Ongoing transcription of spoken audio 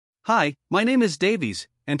Hi, my name is Davies,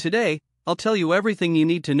 and today, I'll tell you everything you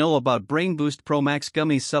need to know about Brain Boost Pro Max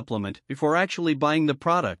Gummies supplement before actually buying the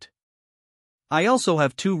product. I also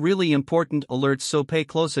have two really important alerts, so pay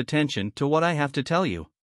close attention to what I have to tell you.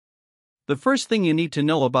 The first thing you need to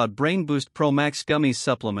know about Brain Boost Pro Max Gummies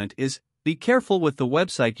supplement is, be careful with the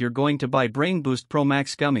website you're going to buy Brain Boost Pro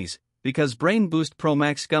Max Gummies, because Brain Boost Pro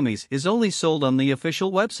Max Gummies is only sold on the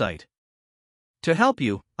official website. To help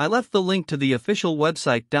you, I left the link to the official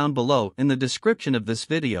website down below in the description of this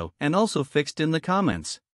video and also fixed in the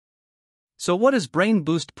comments. So what is Brain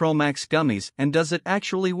Boost Pro Max Gummies, and does it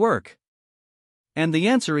actually work? And the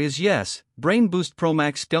answer is yes, Brain Boost Pro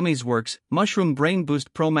Max Gummies works. Mushroom Brain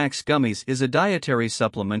Boost Pro Max Gummies is a dietary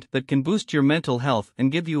supplement that can boost your mental health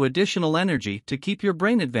and give you additional energy to keep your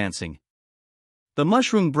brain advancing. The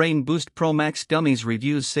Mushroom Brain Boost Pro Max Gummies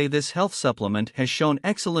reviews say this health supplement has shown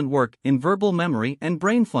excellent work in verbal memory and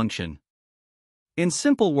brain function. In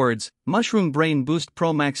simple words, Mushroom Brain Boost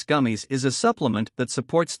Pro Max Gummies is a supplement that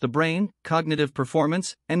supports the brain, cognitive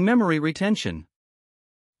performance, and memory retention.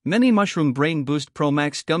 Many Mushroom Brain Boost Pro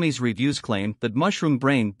Max Gummies reviews claim that Mushroom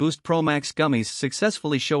Brain Boost Pro Max Gummies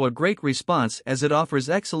successfully show a great response as it offers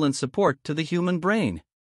excellent support to the human brain.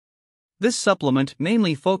 This supplement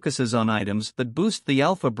mainly focuses on items that boost the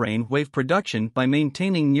alpha brain wave production by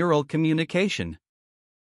maintaining neural communication.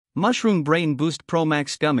 Mushroom Brain Boost Pro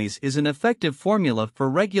Max Gummies is an effective formula for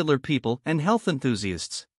regular people and health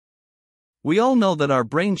enthusiasts. We all know that our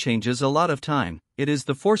brain changes a lot of time. It is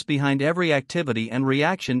the force behind every activity and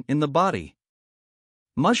reaction in the body.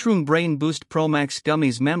 Mushroom Brain Boost Pro Max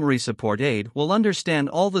Gummies memory support aid will understand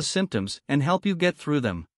all the symptoms and help you get through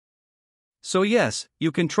them. So yes,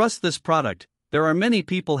 you can trust this product. There are many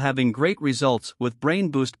people having great results with Brain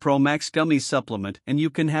Boost Pro Max Gummies supplement, and you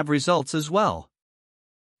can have results as well.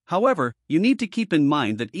 However, you need to keep in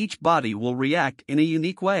mind that each body will react in a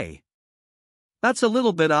unique way. That's a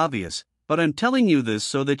little bit obvious, but I'm telling you this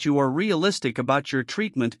so that you are realistic about your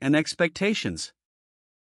treatment and expectations.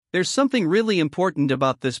 There's something really important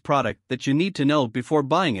about this product that you need to know before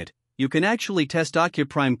buying it. You can actually test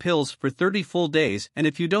Ocuprime pills for 30 full days, and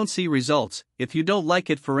if you don't see results, if you don't like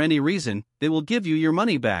it for any reason, they will give you your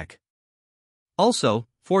money back. Also,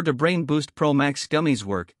 for the Brain Boost Pro Max Gummies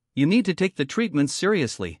work, you need to take the treatment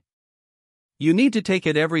seriously. You need to take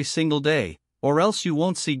it every single day, or else you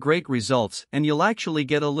won't see great results and you'll actually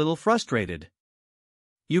get a little frustrated.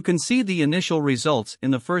 You can see the initial results in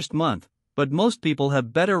the first month, but most people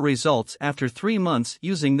have better results after 3 months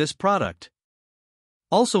using this product.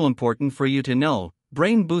 Also important for you to know,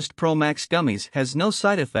 Brain Boost Pro Max Gummies has no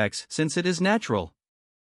side effects since it is natural.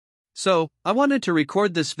 So, I wanted to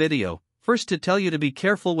record this video, first to tell you to be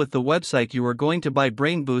careful with the website you are going to buy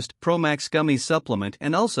Brain Boost Pro Max Gummies supplement,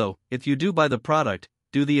 and also, if you do buy the product,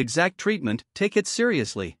 do the exact treatment, take it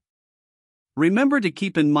seriously. Remember to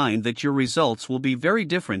keep in mind that your results will be very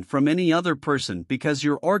different from any other person because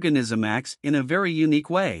your organism acts in a very unique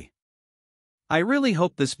way. I really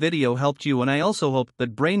hope this video helped you, and I also hope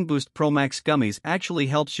that Brain Boost Pro Max Gummies actually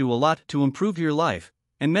helps you a lot to improve your life,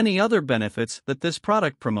 and many other benefits that this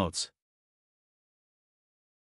product promotes.